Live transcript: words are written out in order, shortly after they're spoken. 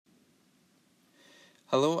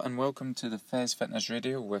Hello and welcome to the Fez Fitness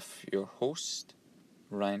Radio with your host,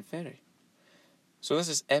 Ryan Ferry. So this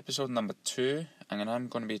is episode number 2, and I'm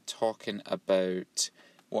going to be talking about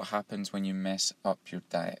what happens when you mess up your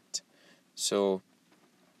diet. So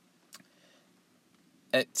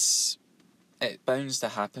it bounds to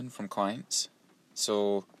happen from clients,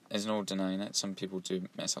 so there's no denying it. Some people do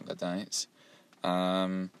mess up their diets.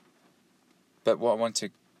 But what I want to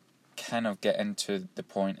kind of get into the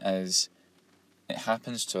point is, it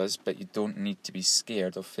happens to us, but you don't need to be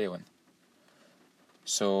scared of failing.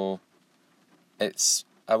 So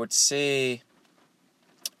I would say,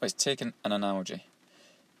 let's take an analogy.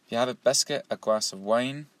 If you have a biscuit, a glass of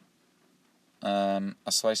wine, a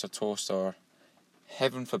slice of toast, or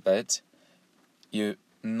heaven forbid, you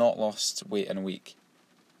not lost weight in a week,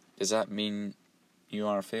 does that mean you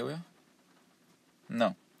are a failure?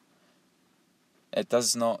 No. It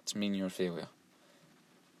does not mean you're a failure.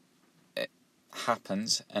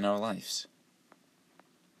 Happens in our lives.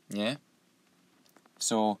 Yeah?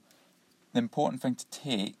 So, the important thing to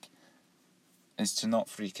take is to not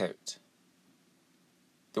freak out.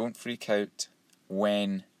 Don't freak out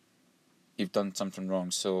when you've done something wrong.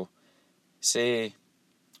 So, say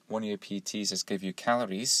one of your PTs has given you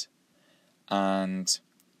calories and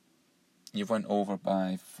you went over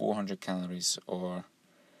by 400 calories, or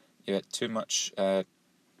you had too much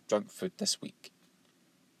junk food this week.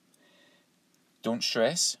 Don't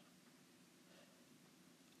stress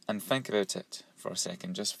and think about it for a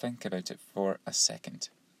second. Just think about it for a second.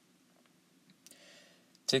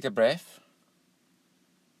 Take a breath.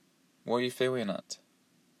 What are you failing at?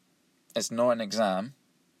 It's not an exam,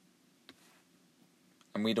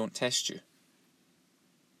 and we don't test you.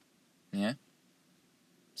 Yeah?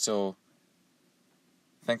 So,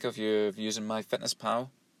 think of you using MyFitnessPal,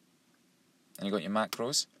 and you got your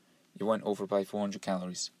macros. You went over by 400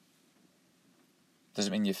 calories. Does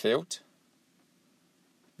it mean you failed?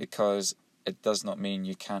 Because it does not mean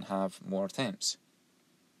you can't have more attempts.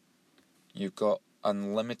 You've got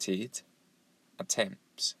unlimited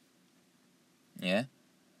attempts. Yeah?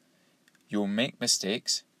 You'll make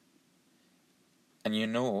mistakes, and you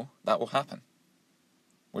know that will happen.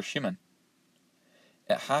 We're human.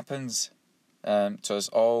 It happens to us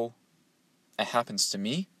all. It happens to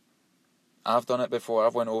me. I've done it before.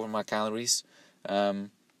 I've went over my calories.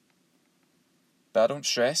 But I don't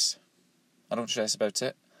stress. I don't stress about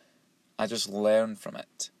it. I just learn from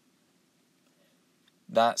it.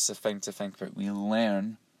 That's the thing to think about. We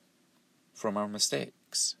learn from our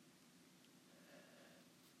mistakes.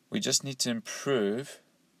 We just need to improve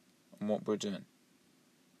on what we're doing.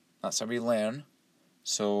 That's how we learn.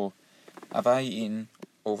 So, have I eaten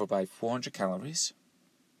over by 400 calories?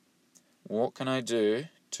 What can I do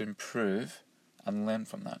to improve and learn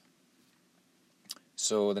from that?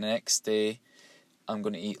 So, the next day, I'm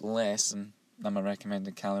going to eat less than my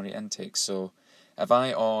recommended calorie intake. So if I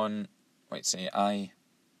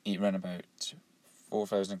eat around about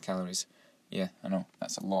 4,000 calories, yeah, I know,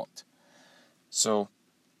 that's a lot. So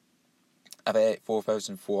if I ate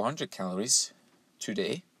 4,400 calories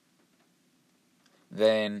today,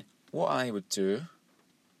 then what I would do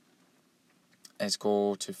is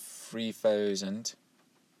go to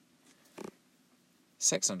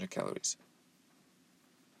 3,600 calories.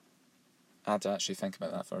 I had to actually think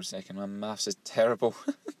about that for a second. My maths is terrible.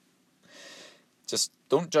 Just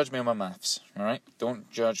don't judge me on my maths, alright? Don't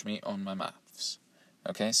judge me on my maths.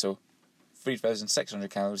 Okay, so 3,600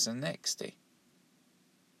 calories the next day.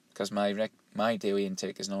 Because my daily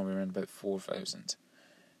intake is normally around about 4,000.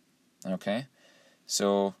 Okay?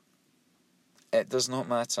 So, it does not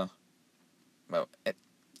matter. Well, it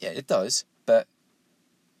does, but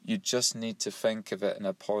you just need to think of it in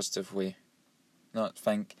a positive way. Not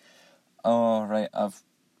think, oh, right, I've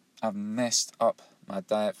messed up my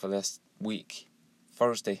diet for this week.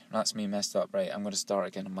 Thursday, that's me messed up, right, I'm going to start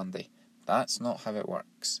again on Monday. That's not how it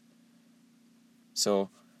works.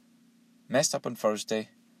 So, messed up on Thursday,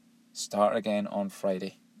 start again on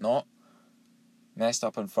Friday. Not messed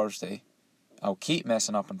up on Thursday, I'll keep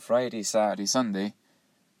messing up on Friday, Saturday, Sunday,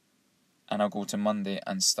 and I'll go to Monday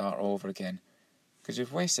and start over again. Because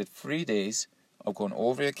you've wasted 3 days of going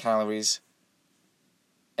over your calories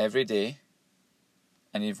every day,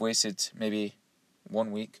 and you've wasted maybe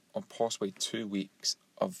 1 week or possibly 2 weeks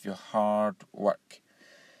of your hard work.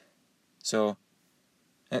 So,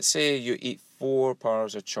 let's say you eat 4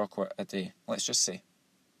 bars of chocolate a day. Let's just say.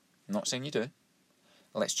 I'm not saying you do.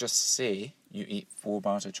 Let's just say you eat 4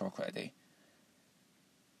 bars of chocolate a day.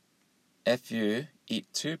 If you eat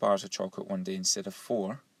 2 bars of chocolate one day instead of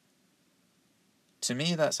 4, to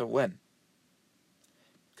me that's a win.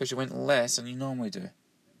 Because you went less than you normally do.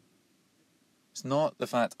 It's not the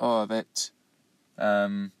fact, I bet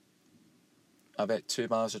 2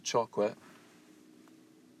 bars of chocolate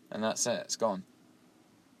and that's it, it's gone.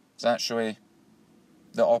 It's actually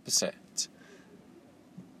the opposite.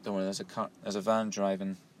 Don't worry, there's a van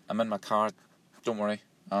driving. I'm in my car. Don't worry,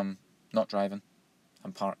 I'm not driving.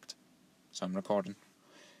 I'm parked, so I'm recording.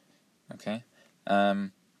 Okay.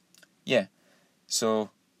 So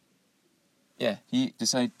he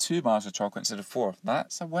decided 2 bars of chocolate instead of 4.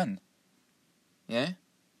 That's a win. Yeah.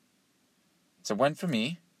 It's a win for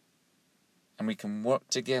me, and we can work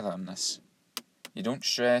together on this. You don't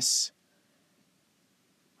stress,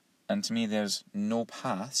 and to me, there's no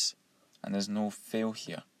pass and there's no fail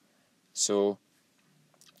here. So,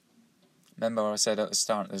 remember what I said at the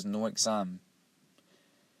start, there's no exam.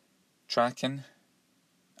 Tracking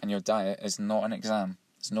and your diet is not an exam.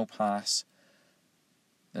 There's no pass.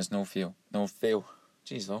 There's no fail. No fail.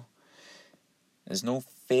 Jeez, though. There's no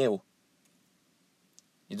fail.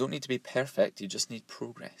 You don't need to be perfect, you just need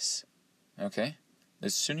progress. Okay? The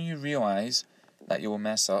sooner you realise that you will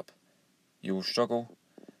mess up, you will struggle,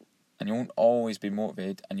 and you won't always be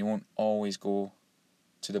motivated, and you won't always go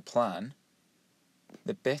to the plan,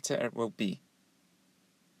 the better it will be.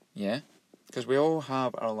 Yeah? Because we all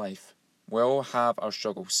have our life. We all have our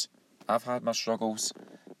struggles. I've had my struggles,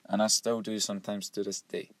 and I still do sometimes to this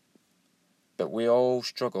day. But we all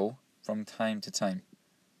struggle from time to time.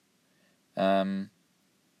 Now,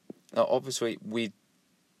 obviously, we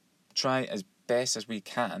try as best as we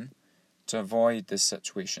can to avoid these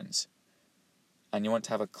situations. And you want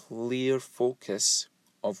to have a clear focus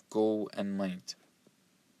of goal in mind.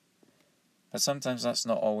 But sometimes that's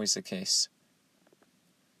not always the case.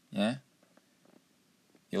 Yeah?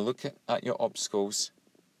 You look at your obstacles,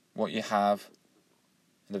 what you have,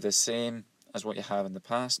 and they're the same as what you have in the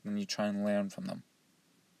past, and you try and learn from them.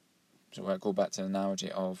 So I go back to the analogy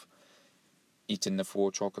of eating the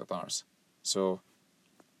 4 chocolate bars. So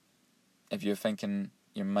if you're thinking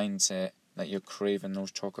your mindset that you're craving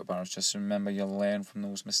those chocolate bars, just remember you'll learn from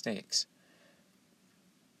those mistakes.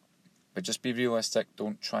 But just be realistic,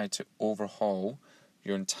 don't try to overhaul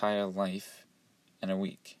your entire life in a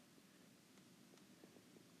week.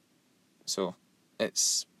 So,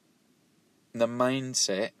 it's the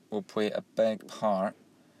mindset will play a big part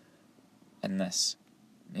in this,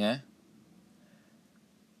 yeah?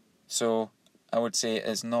 So, I would say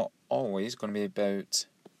it's not always going to be about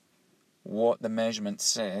what the measurement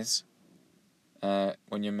says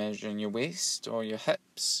when you're measuring your waist or your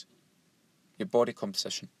hips, your body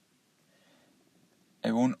composition.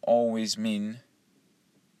 It won't always mean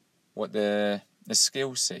what the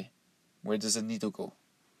scales say. Where does the needle go?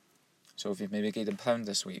 So if you've maybe gained a pound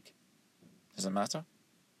this week, does it matter?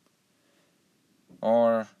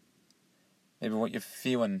 Or maybe what you're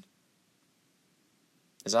feeling,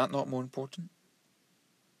 is that not more important?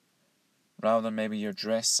 Rather than maybe your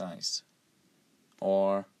dress size.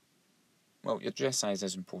 Or, well, your dress size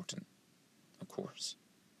is important, of course.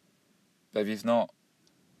 But if you've not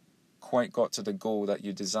quite got to the goal that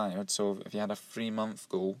you desired, so if you had a 3-month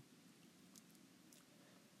goal,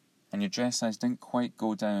 and your dress size didn't quite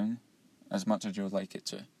go down as much as you would like it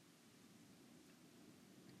to,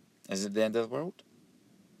 is it the end of the world?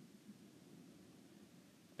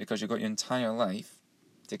 Because you've got your entire life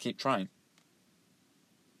to keep trying.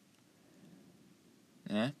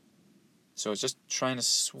 Yeah? So it's just trying to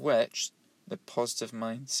switch the positive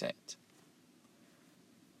mindset.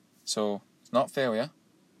 So, it's not failure.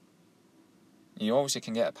 You obviously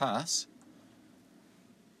can get a pass,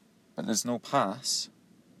 but there's no pass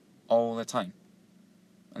all the time.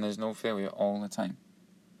 And there's no failure all the time.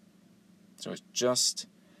 So it's just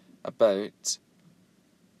about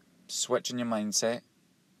switching your mindset,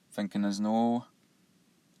 thinking there's no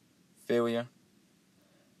failure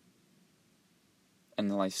in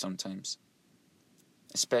life sometimes.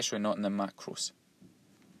 Especially not in the macros.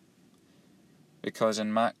 Because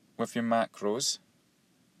with your macros,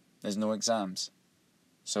 there's no exams.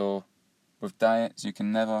 So with diets, you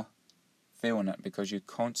can never fail in it because you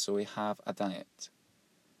constantly have a diet.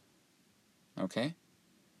 Okay?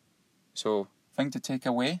 So, thing to take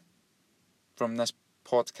away from this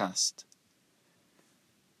podcast.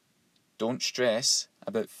 Don't stress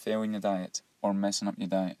about failing your diet or messing up your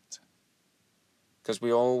diet. Because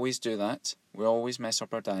we always do that. We always mess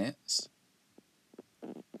up our diets.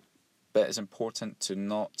 But it's important to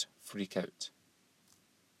not freak out.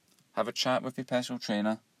 Have a chat with your personal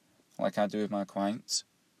trainer, like I do with my clients.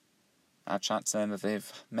 I chat to them if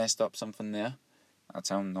they've messed up something there. I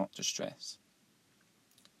tell them not to stress.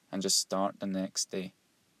 And just start the next day.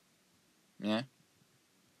 Yeah?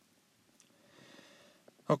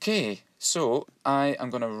 Okay, so I am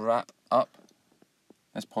going to wrap up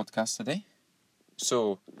this podcast today.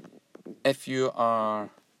 So, if you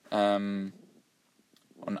are on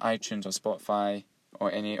iTunes or Spotify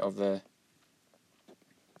or any of the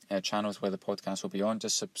channels where the podcast will be on,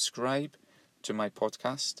 just subscribe to my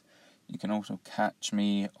podcast. You can also catch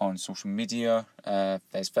me on social media,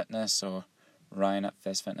 Fez Fitness or Ryan at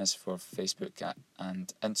Fez Fitness for Facebook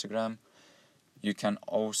and Instagram. You can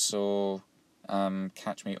also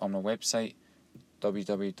catch me on my website,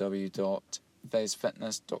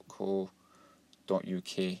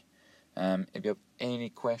 www.fezfitness.co.uk. If you have any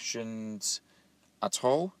questions at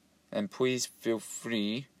all, then please feel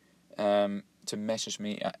free to message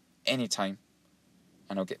me at any time,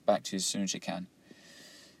 and I'll get back to you as soon as you can.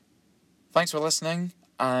 Thanks for listening,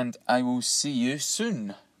 and I will see you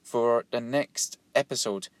soon for the next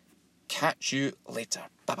episode. Catch you later.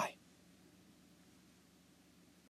 Bye-bye.